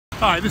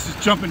Hi, this is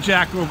Jumpin'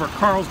 Jack over at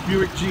Carl's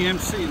Buick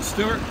GMC in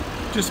Stewart.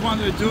 Just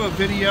wanted to do a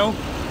video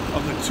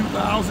of the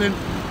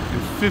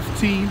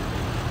 2015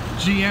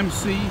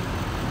 GMC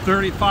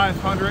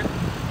 3500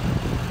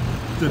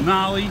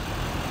 Denali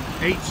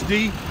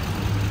HD.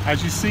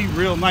 As you see,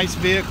 real nice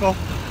vehicle.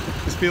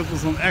 This vehicle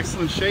is in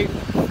excellent shape.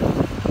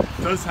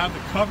 It does have the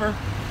cover.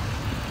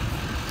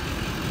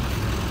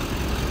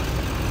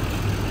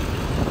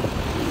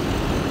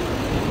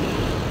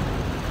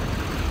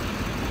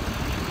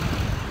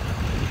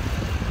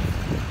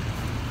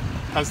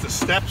 Has the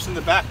steps in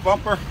the back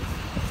bumper,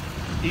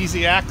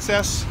 easy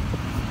access.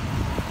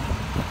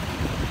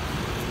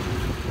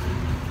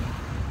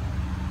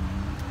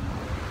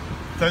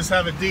 Does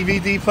have a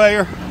DVD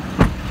player,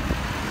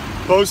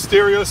 Bose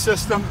stereo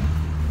system,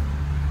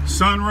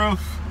 sunroof,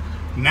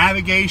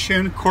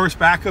 navigation, of course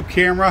backup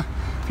camera.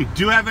 If you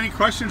do have any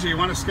questions or you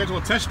want to schedule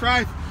a test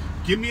drive,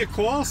 give me a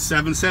call,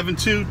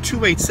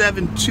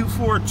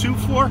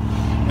 772-287-2424,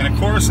 and of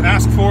course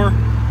ask for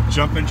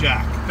Jumpin'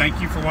 Jack.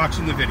 Thank you for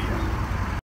watching the video.